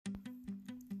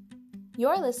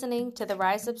You're listening to the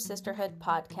Rise Up Sisterhood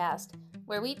podcast,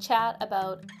 where we chat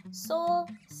about soul,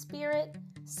 spirit,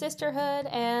 sisterhood,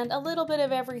 and a little bit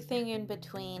of everything in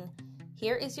between.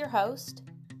 Here is your host,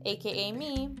 aka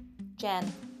me,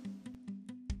 Jen.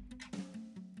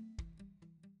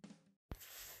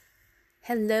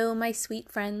 Hello, my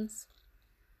sweet friends.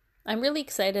 I'm really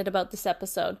excited about this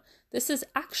episode. This is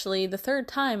actually the third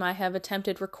time I have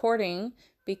attempted recording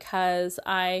because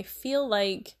I feel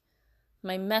like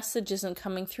my message isn't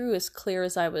coming through as clear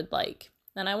as I would like.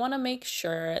 And I want to make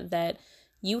sure that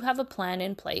you have a plan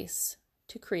in place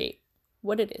to create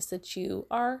what it is that you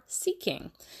are seeking.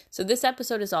 So this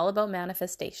episode is all about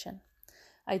manifestation.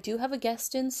 I do have a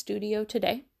guest in studio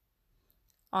today.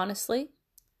 Honestly,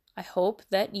 I hope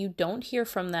that you don't hear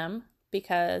from them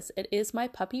because it is my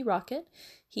puppy Rocket.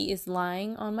 He is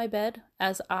lying on my bed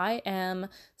as I am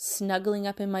snuggling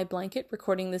up in my blanket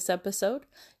recording this episode.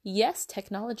 Yes,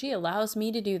 technology allows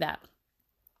me to do that.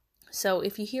 So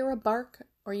if you hear a bark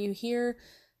or you hear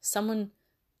someone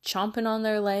chomping on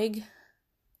their leg,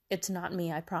 it's not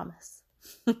me, I promise.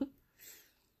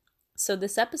 So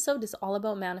this episode is all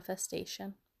about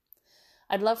manifestation.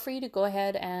 I'd love for you to go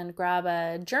ahead and grab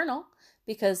a journal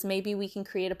because maybe we can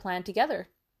create a plan together.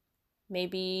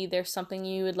 Maybe there's something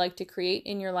you would like to create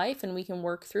in your life and we can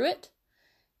work through it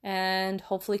and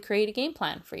hopefully create a game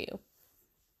plan for you.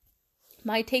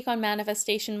 My take on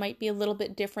manifestation might be a little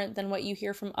bit different than what you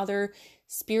hear from other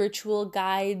spiritual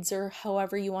guides or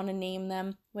however you want to name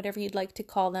them, whatever you'd like to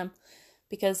call them,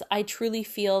 because I truly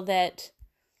feel that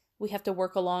we have to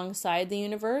work alongside the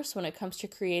universe when it comes to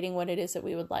creating what it is that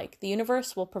we would like. The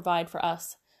universe will provide for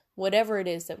us whatever it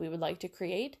is that we would like to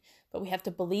create, but we have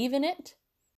to believe in it.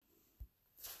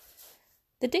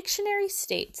 The dictionary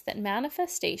states that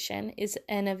manifestation is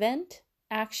an event,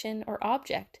 action, or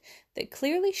object that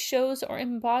clearly shows or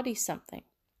embodies something,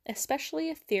 especially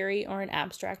a theory or an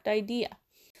abstract idea.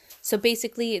 So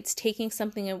basically, it's taking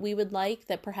something that we would like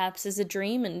that perhaps is a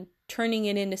dream and turning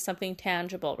it into something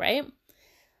tangible, right?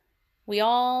 We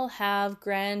all have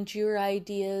grandeur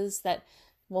ideas that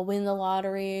we'll win the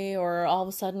lottery or all of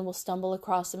a sudden we'll stumble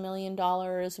across $1 million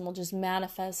and we'll just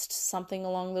manifest something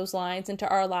along those lines into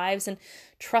our lives. And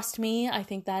trust me, I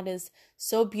think that is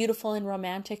so beautiful and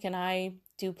romantic. And I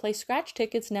do play scratch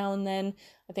tickets now and then.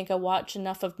 I think I watch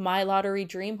enough of My Lottery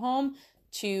Dream Home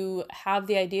to have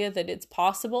the idea that it's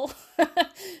possible.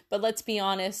 But let's be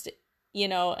honest,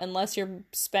 unless you're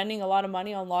spending a lot of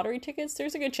money on lottery tickets,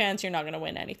 there's a good chance you're not going to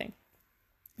win anything.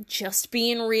 Just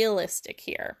being realistic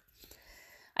here.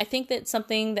 I think that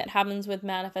something that happens with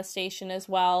manifestation as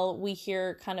well, we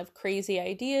hear kind of crazy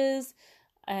ideas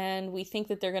and we think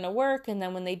that they're going to work. And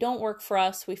then when they don't work for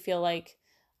us, we feel like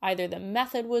either the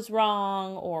method was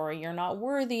wrong or you're not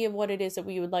worthy of what it is that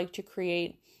we would like to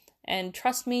create. And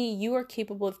trust me, you are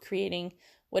capable of creating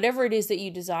whatever it is that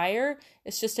you desire.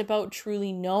 It's just about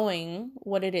truly knowing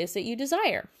what it is that you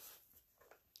desire.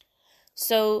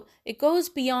 So it goes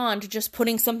beyond just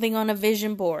putting something on a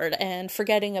vision board and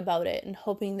forgetting about it and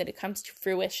hoping that it comes to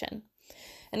fruition.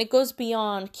 And it goes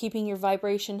beyond keeping your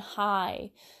vibration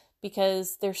high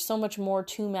because there's so much more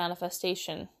to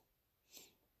manifestation.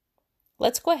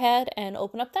 Let's go ahead and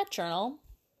open up that journal.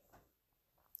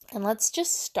 And let's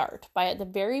just start by at the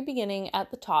very beginning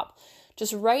at the top.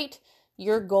 Just write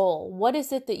your goal. What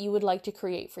is it that you would like to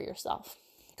create for yourself?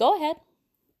 Go ahead.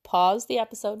 Pause the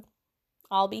episode.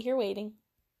 I'll be here waiting.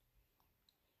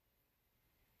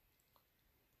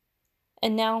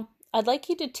 And now, I'd like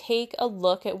you to take a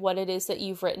look at what it is that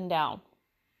you've written down.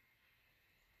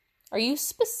 Are you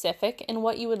specific in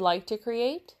what you would like to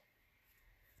create?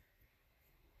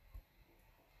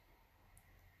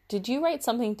 Did you write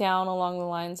something down along the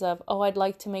lines of, I'd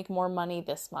like to make more money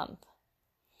this month?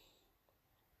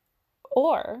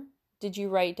 Or did you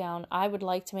write down, I would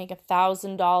like to make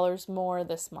 $1,000 more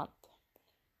this month?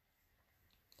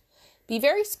 Be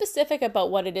very specific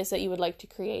about what it is that you would like to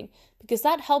create because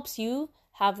that helps you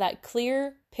have that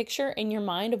clear picture in your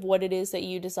mind of what it is that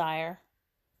you desire.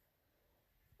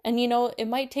 And it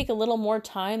might take a little more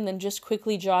time than just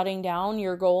quickly jotting down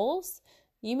your goals.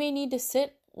 You may need to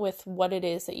sit with what it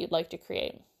is that you'd like to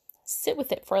create. Sit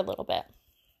with it for a little bit.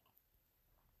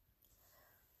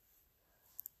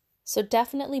 So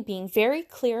definitely being very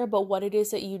clear about what it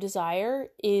is that you desire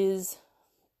is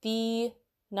the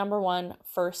number one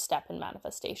first step in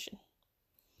manifestation.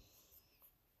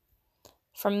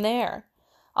 From there,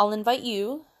 I'll invite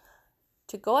you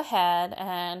to go ahead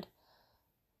and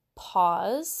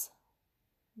pause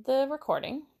the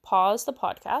recording, pause the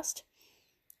podcast,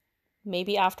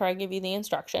 maybe after I give you the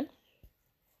instruction,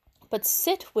 but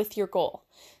sit with your goal.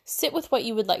 Sit with what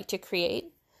you would like to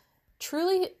create.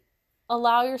 Truly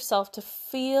allow yourself to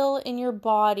feel in your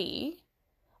body,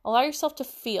 allow yourself to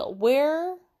feel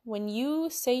where, when you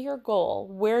say your goal,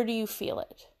 where do you feel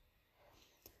it?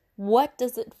 What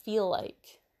does it feel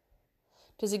like?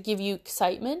 Does it give you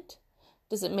excitement?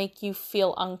 Does it make you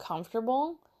feel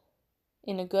uncomfortable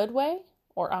in a good way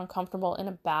or uncomfortable in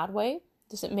a bad way?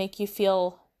 Does it make you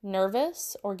feel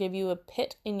nervous or give you a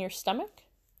pit in your stomach?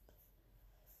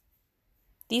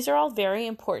 These are all very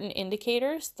important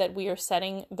indicators that we are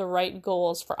setting the right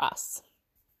goals for us.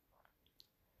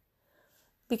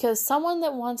 Because someone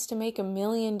that wants to make $1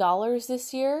 million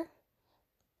this year,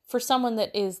 for someone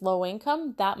that is low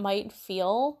income, that might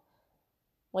feel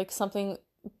like something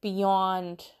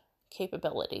beyond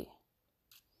capability.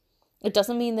 It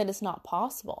doesn't mean that it's not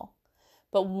possible,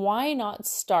 but why not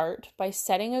start by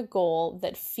setting a goal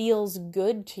that feels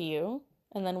good to you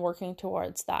and then working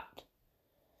towards that?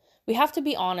 We have to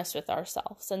be honest with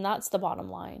ourselves, and that's the bottom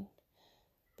line,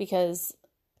 because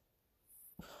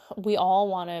we all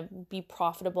want to be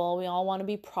profitable, we all want to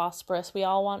be prosperous, we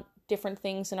all want different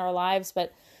things in our lives,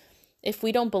 but if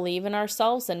we don't believe in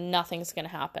ourselves, then nothing's going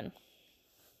to happen.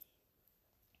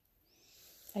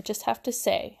 I just have to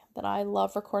say that I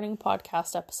love recording a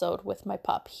podcast episode with my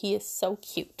pup. He is so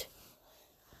cute.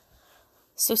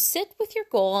 So sit with your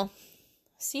goal,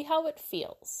 see how it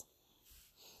feels.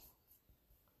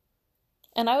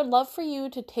 And I would love for you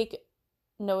to take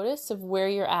notice of where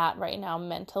you're at right now,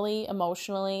 mentally,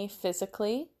 emotionally,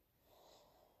 physically.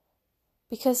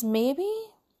 Because maybe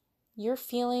you're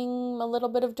feeling a little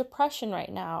bit of depression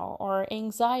right now or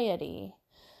anxiety.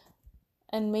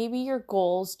 And maybe your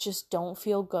goals just don't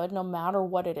feel good no matter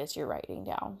what it is you're writing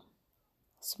down.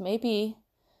 So maybe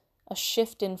a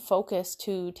shift in focus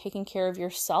to taking care of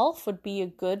yourself would be a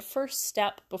good first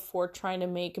step before trying to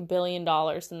make $1 billion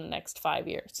in the next 5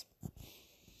 years.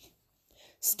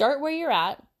 Start where you're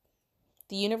at.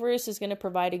 The universe is going to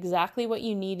provide exactly what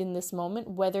you need in this moment,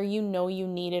 whether you know you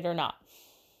need it or not.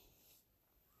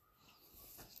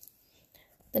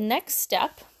 The next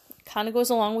step kind of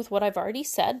goes along with what I've already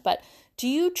said, but do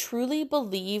you truly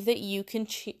believe that you can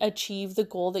achieve the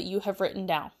goal that you have written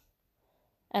down?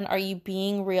 And are you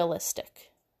being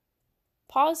realistic?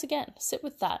 Pause again, sit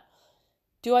with that.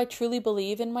 Do I truly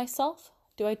believe in myself?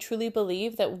 Do I truly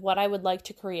believe that what I would like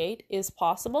to create is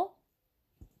possible?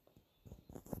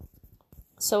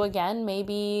 So again,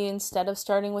 maybe instead of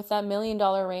starting with that $1 million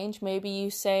range, maybe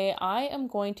you say, I am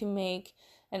going to make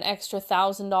an extra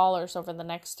 $1,000 over the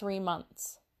next 3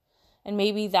 months. And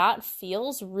maybe that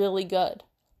feels really good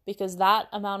because that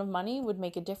amount of money would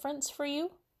make a difference for you.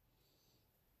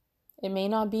 It may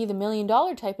not be the $1 million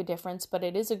type of difference, but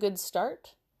it is a good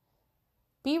start.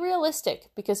 Be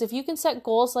realistic, because if you can set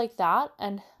goals like that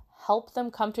and help them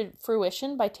come to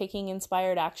fruition by taking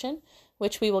inspired action,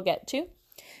 which we will get to,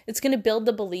 it's going to build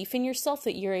the belief in yourself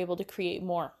that you're able to create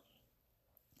more.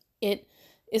 It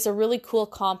is a really cool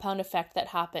compound effect that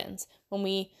happens when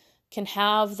we can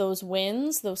have those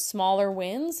wins, those smaller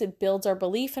wins. It builds our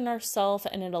belief in ourselves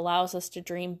and it allows us to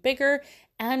dream bigger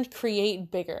and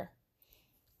create bigger.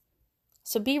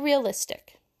 So be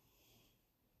realistic.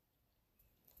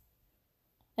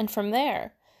 And from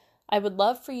there, I would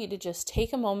love for you to just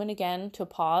take a moment again to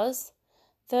pause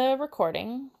the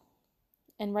recording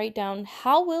and write down,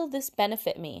 how will this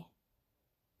benefit me?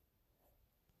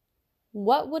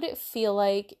 What would it feel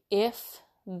like if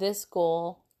this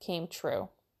goal came true?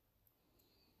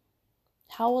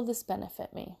 How will this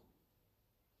benefit me?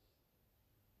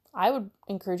 I would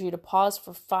encourage you to pause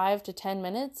for 5 to 10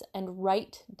 minutes and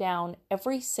write down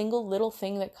every single little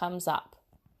thing that comes up.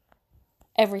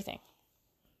 Everything.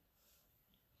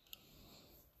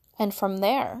 And from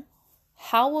there,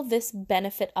 how will this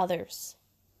benefit others?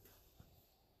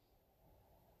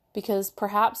 Because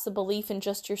perhaps the belief in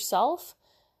just yourself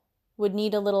would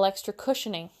need a little extra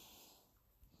cushioning.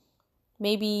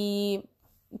 Maybe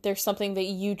there's something that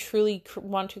you truly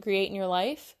want to create in your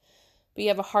life, but you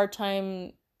have a hard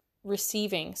time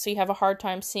receiving. So you have a hard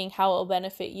time seeing how it will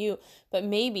benefit you. But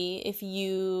maybe if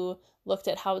you looked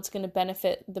at how it's going to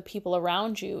benefit the people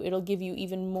around you, it'll give you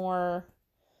even more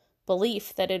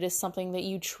belief that it is something that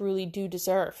you truly do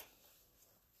deserve.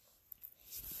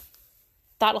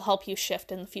 That'll help you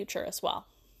shift in the future as well.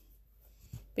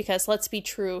 Because let's be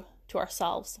true to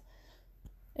ourselves.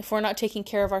 If we're not taking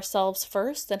care of ourselves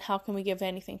first, then how can we give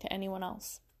anything to anyone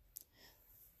else?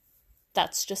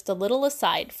 That's just a little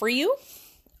aside for you.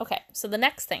 Okay, so the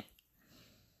next thing.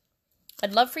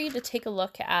 I'd love for you to take a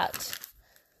look at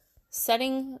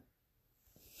setting,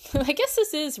 I guess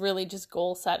this is really just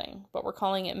goal setting, but we're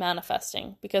calling it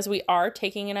manifesting because we are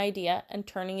taking an idea and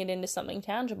turning it into something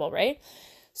tangible, right?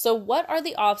 So what are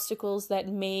the obstacles that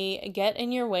may get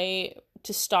in your way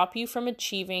to stop you from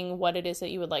achieving what it is that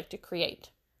you would like to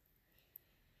create?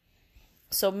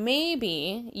 So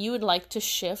maybe you would like to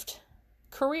shift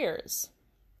careers.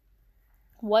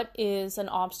 What is an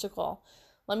obstacle?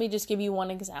 Let me just give you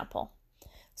one example.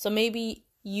 So maybe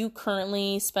you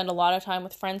currently spend a lot of time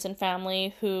with friends and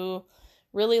family who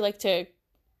really like to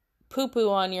poo-poo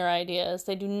on your ideas.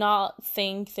 They do not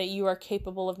think that you are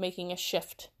capable of making a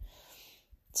shift.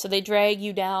 So they drag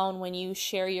you down when you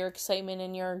share your excitement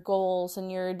and your goals and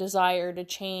your desire to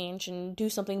change and do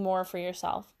something more for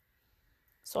yourself.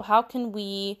 So how can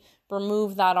we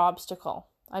remove that obstacle?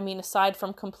 I mean, aside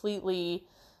from completely,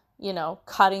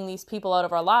 cutting these people out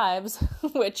of our lives,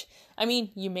 which, I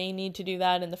mean, you may need to do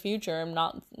that in the future. I'm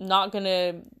not going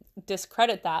to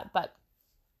discredit that, but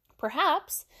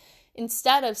perhaps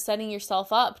instead of setting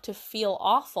yourself up to feel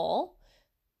awful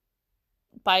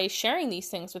by sharing these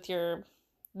things with your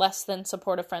less than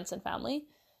supportive friends and family,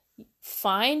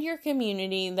 find your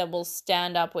community that will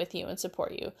stand up with you and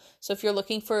support you. So if you're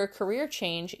looking for a career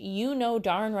change, you know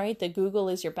darn right that Google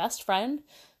is your best friend.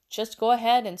 Just go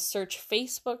ahead and search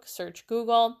Facebook, search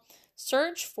Google,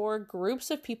 search for groups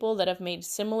of people that have made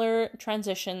similar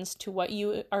transitions to what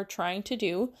you are trying to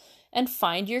do, and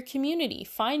find your community.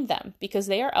 Find them, because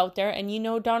they are out there, and you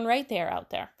know darn right they are out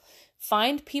there.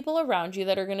 Find people around you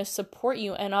that are going to support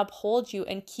you and uphold you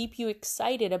and keep you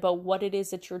excited about what it is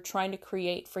that you're trying to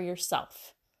create for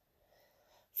yourself.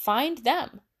 Find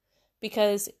them,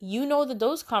 because you know that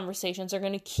those conversations are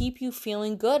going to keep you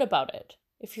feeling good about it.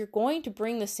 If you're going to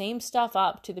bring the same stuff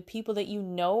up to the people that you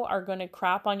know are going to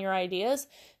crap on your ideas,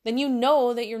 then you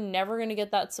know that you're never going to get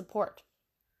that support.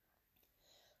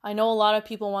 I know a lot of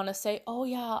people want to say, oh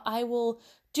yeah, I will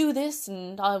do this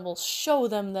and I will show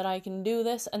them that I can do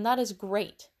this, and that is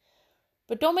great.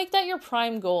 But don't make that your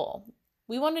prime goal.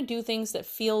 We want to do things that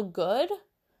feel good,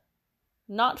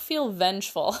 not feel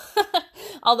vengeful.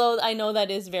 Although I know that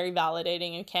is very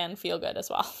validating and can feel good as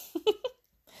well.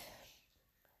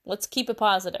 Let's keep it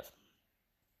positive.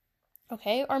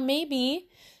 Okay, or maybe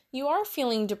you are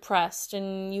feeling depressed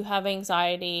and you have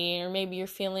anxiety, or maybe you're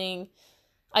feeling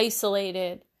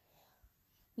isolated.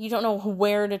 You don't know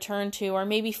where to turn to, or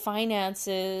maybe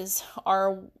finances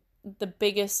are the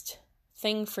biggest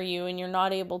thing for you and you're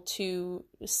not able to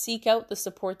seek out the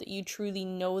support that you truly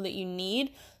know that you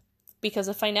need because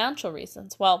of financial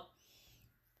reasons. Well,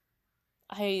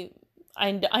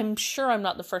 I'm sure I'm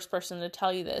not the first person to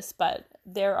tell you this, but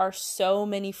there are so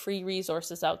many free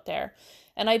resources out there.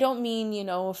 And I don't mean,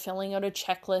 filling out a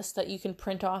checklist that you can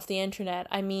print off the internet.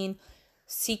 I mean,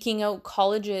 seeking out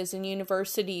colleges and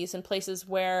universities and places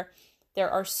where there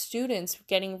are students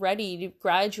getting ready to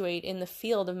graduate in the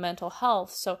field of mental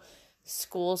health. So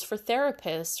schools for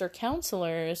therapists or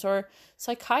counselors or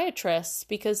psychiatrists,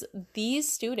 because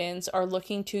these students are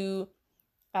looking to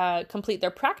complete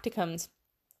their practicums.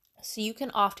 So you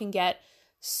can often get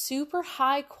super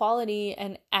high quality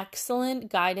and excellent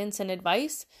guidance and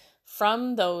advice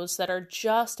from those that are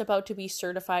just about to be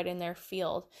certified in their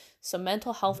field. So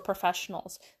mental health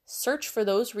professionals, search for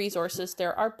those resources.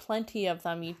 There are plenty of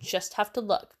them. You just have to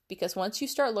look, because once you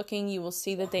start looking, you will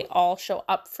see that they all show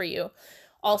up for you.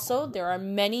 Also, there are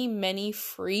many, many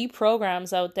free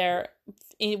programs out there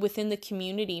within the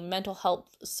community, mental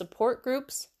health support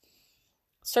groups.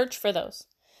 Search for those.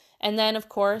 And then, of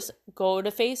course, go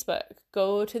to Facebook,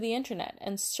 go to the internet,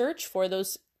 and search for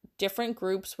those different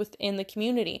groups within the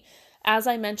community. As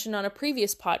I mentioned on a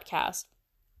previous podcast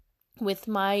with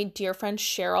my dear friend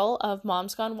Cheryl of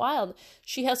Moms Gone Wild,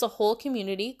 she has a whole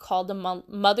community called the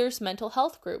Mother's Mental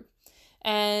Health Group.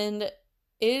 And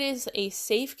it is a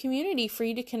safe community for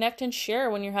you to connect and share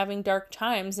when you're having dark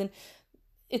times. And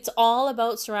it's all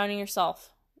about surrounding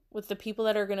yourself with the people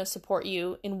that are going to support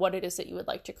you in what it is that you would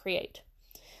like to create.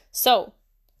 So,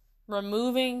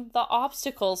 removing the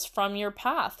obstacles from your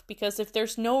path, because if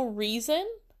there's no reason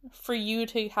for you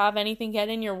to have anything get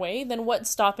in your way, then what's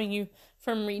stopping you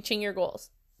from reaching your goals?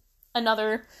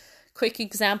 Another quick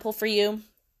example for you.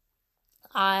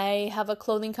 I have a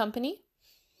clothing company.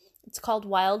 It's called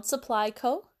Wild Supply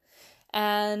Co.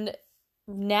 And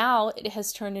now it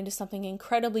has turned into something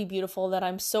incredibly beautiful that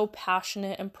I'm so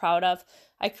passionate and proud of.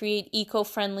 I create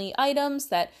eco-friendly items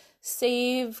that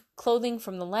save clothing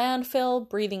from the landfill,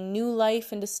 breathing new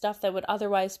life into stuff that would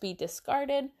otherwise be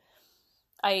discarded.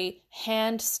 I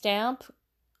hand stamp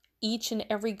each and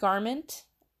every garment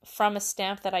from a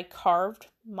stamp that I carved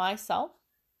myself.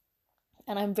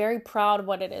 And I'm very proud of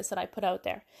what it is that I put out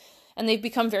there. And they've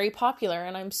become very popular,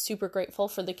 and I'm super grateful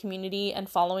for the community and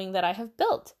following that I have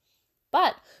built.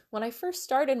 But when I first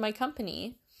started my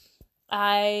company,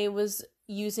 I was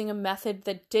using a method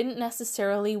that didn't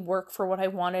necessarily work for what I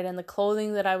wanted, and the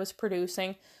clothing that I was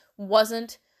producing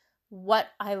wasn't what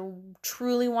I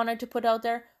truly wanted to put out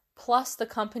there. Plus, the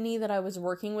company that I was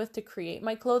working with to create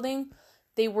my clothing,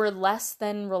 they were less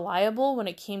than reliable when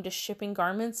it came to shipping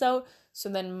garments out. So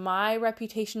then my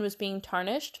reputation was being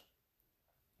tarnished.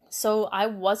 So I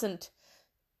wasn't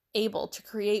able to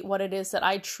create what it is that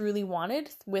I truly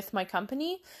wanted with my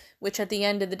company, which at the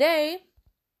end of the day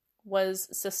was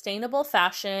sustainable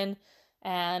fashion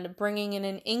and bringing in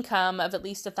an income of at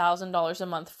least $1,000 a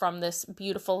month from this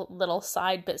beautiful little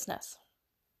side business.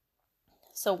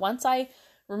 So once I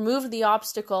removed the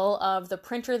obstacle of the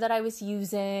printer that I was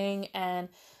using and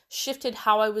shifted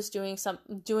how I was doing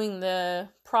the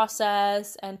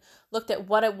process and looked at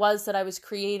what it was that I was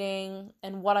creating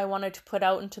and what I wanted to put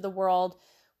out into the world,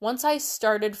 once I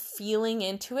started feeling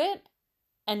into it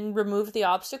and removed the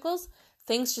obstacles,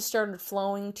 things just started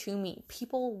flowing to me.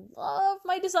 People love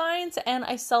my designs and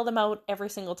I sell them out every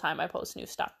single time I post new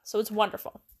stuff. So it's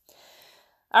wonderful.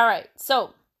 All right,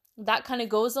 so that kind of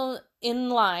goes in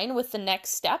line with the next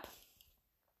step.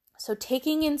 So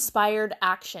taking inspired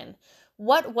action.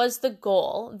 What was the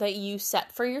goal that you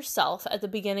set for yourself at the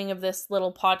beginning of this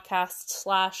little podcast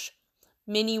 /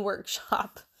 mini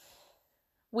workshop?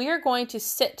 We are going to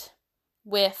sit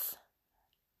with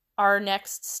our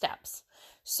next steps.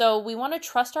 So we want to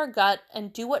trust our gut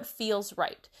and do what feels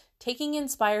right. Taking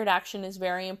inspired action is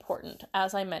very important.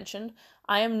 As I mentioned,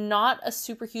 I am not a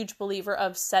super huge believer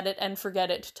of set it and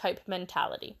forget it type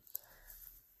mentality.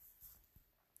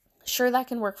 Sure, that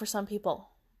can work for some people,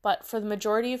 but for the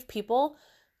majority of people,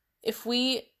 if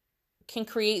we can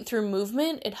create through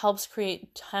movement, it helps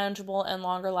create tangible and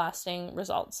longer lasting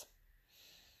results.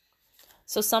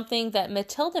 So something that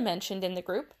Matilda mentioned in the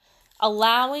group,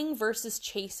 allowing versus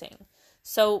chasing.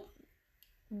 So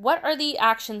what are the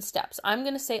action steps? I'm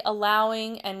going to say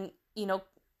allowing, and,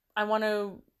 I want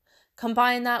to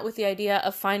combine that with the idea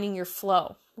of finding your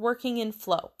flow, working in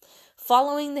flow,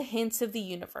 following the hints of the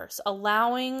universe,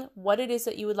 allowing what it is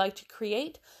that you would like to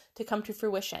create to come to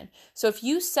fruition. So if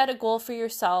you set a goal for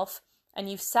yourself and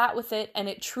you've sat with it and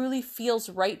it truly feels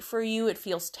right for you, it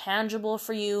feels tangible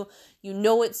for you, you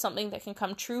know it's something that can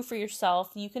come true for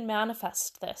yourself, you can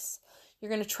manifest this. You're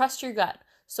going to trust your gut.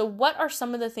 So what are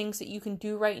some of the things that you can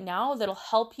do right now that'll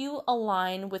help you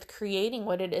align with creating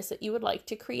what it is that you would like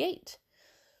to create?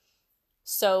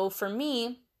 So for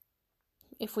me,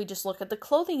 if we just look at the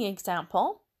clothing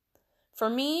example, for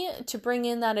me to bring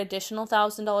in that additional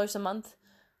 $1,000 a month,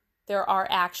 there are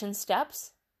action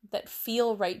steps that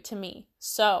feel right to me.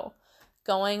 So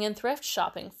going and thrift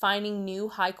shopping, finding new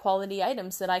high quality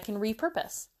items that I can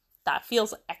repurpose. That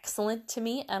feels excellent to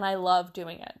me and I love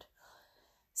doing it.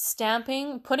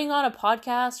 Stamping, putting on a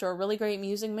podcast or a really great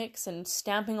music mix and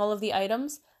stamping all of the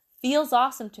items feels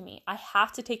awesome to me. I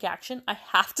have to take action. I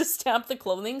have to stamp the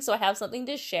clothing so I have something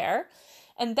to share.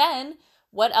 And then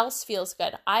what else feels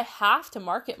good? I have to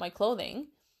market my clothing.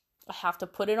 I have to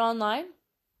put it online.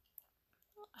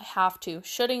 I have to.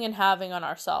 Shoulding and having on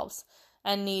ourselves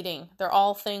and needing. They're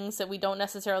all things that we don't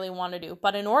necessarily want to do.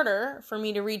 But in order for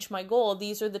me to reach my goal,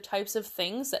 these are the types of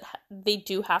things that they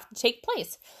do have to take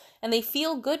place. And they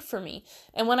feel good for me.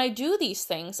 And when I do these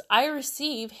things, I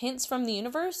receive hints from the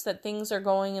universe that things are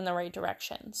going in the right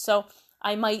direction. So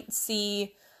I might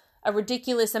see a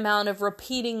ridiculous amount of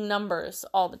repeating numbers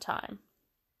all the time,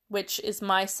 which is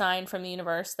my sign from the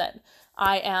universe that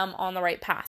I am on the right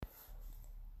path.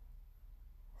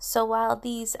 So while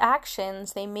these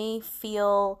actions, they may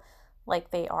feel like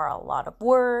they are a lot of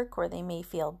work or they may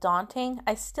feel daunting,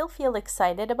 I still feel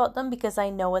excited about them because I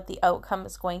know what the outcome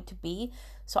is going to be.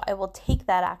 So I will take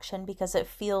that action because it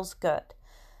feels good.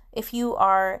 If you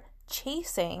are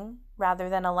chasing rather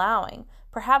than allowing,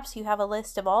 perhaps you have a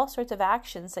list of all sorts of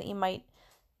actions that you might,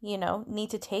 need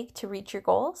to take to reach your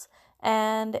goals,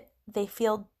 and they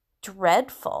feel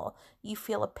dreadful. You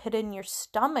feel a pit in your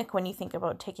stomach when you think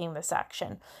about taking this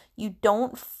action. You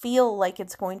don't feel like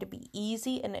it's going to be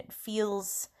easy and it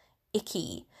feels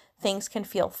icky. Things can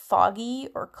feel foggy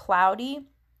or cloudy,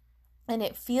 and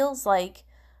it feels like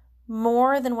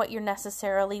more than what you're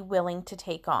necessarily willing to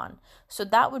take on. So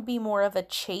that would be more of a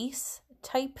chase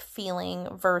type feeling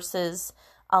versus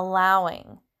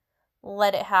allowing.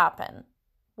 Let it happen.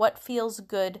 What feels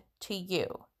good to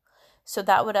you? So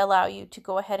that would allow you to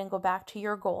go ahead and go back to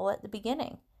your goal at the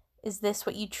beginning. Is this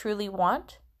what you truly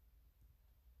want?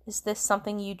 Is this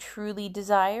something you truly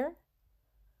desire?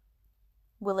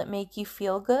 Will it make you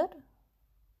feel good?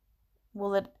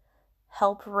 Will it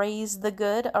help raise the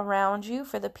good around you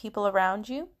for the people around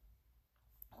you?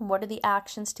 What are the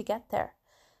actions to get there?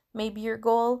 Maybe your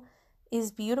goal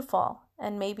is beautiful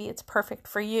and maybe it's perfect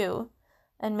for you,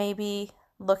 and maybe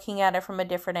looking at it from a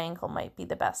different angle might be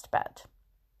the best bet.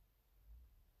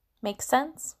 Make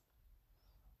sense?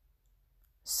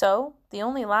 So the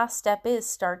only last step is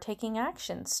start taking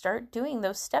action. Start doing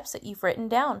those steps that you've written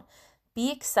down.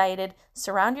 Be excited.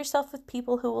 Surround yourself with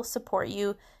people who will support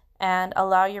you and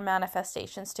allow your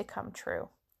manifestations to come true.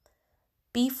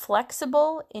 Be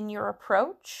flexible in your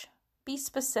approach. Be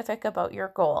specific about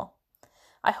your goal.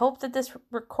 I hope that this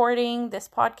recording, this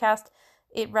podcast,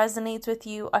 it resonates with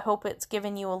you. I hope it's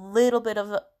given you a little bit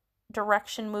of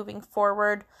direction moving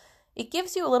forward. It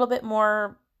gives you a little bit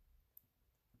more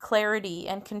clarity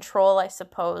and control, I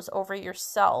suppose, over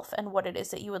yourself and what it is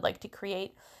that you would like to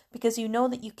create, because you know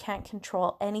that you can't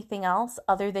control anything else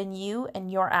other than you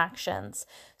and your actions.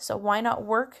 So why not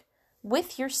work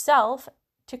with yourself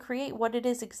to create what it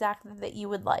is exactly that you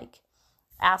would like?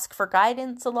 Ask for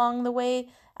guidance along the way,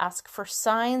 ask for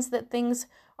signs that things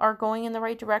are going in the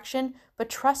right direction, but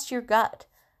trust your gut.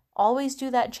 Always do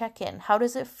that check-in. How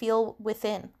does it feel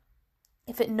within?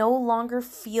 If it no longer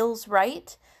feels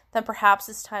right, then perhaps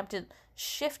it's time to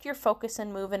shift your focus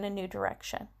and move in a new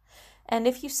direction. And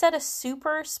if you set a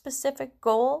super specific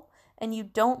goal and you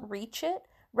don't reach it,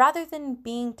 rather than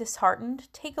being disheartened,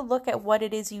 take a look at what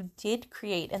it is you did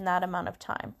create in that amount of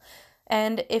time.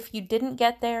 And if you didn't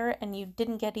get there and you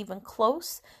didn't get even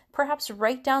close, perhaps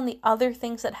write down the other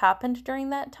things that happened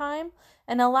during that time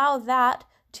and allow that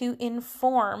to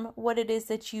inform what it is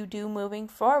that you do moving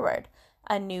forward.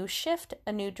 A new shift,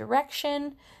 a new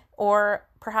direction, or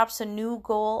perhaps a new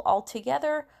goal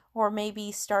altogether, or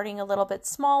maybe starting a little bit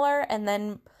smaller and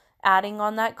then adding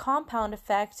on that compound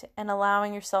effect and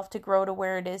allowing yourself to grow to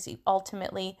where it is you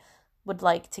ultimately would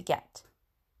like to get.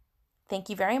 Thank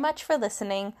you very much for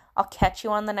listening. I'll catch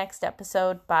you on the next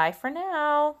episode. Bye for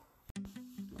now.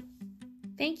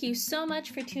 Thank you so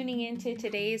much for tuning in to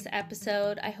today's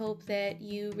episode. I hope that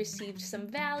you received some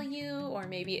value, or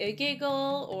maybe a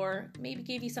giggle, or maybe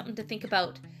gave you something to think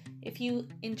about. If you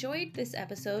enjoyed this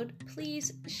episode,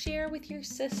 please share with your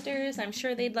sisters. I'm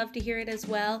sure they'd love to hear it as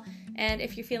well. And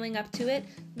if you're feeling up to it,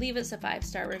 leave us a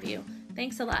 5-star review.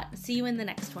 Thanks a lot. See you in the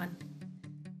next one.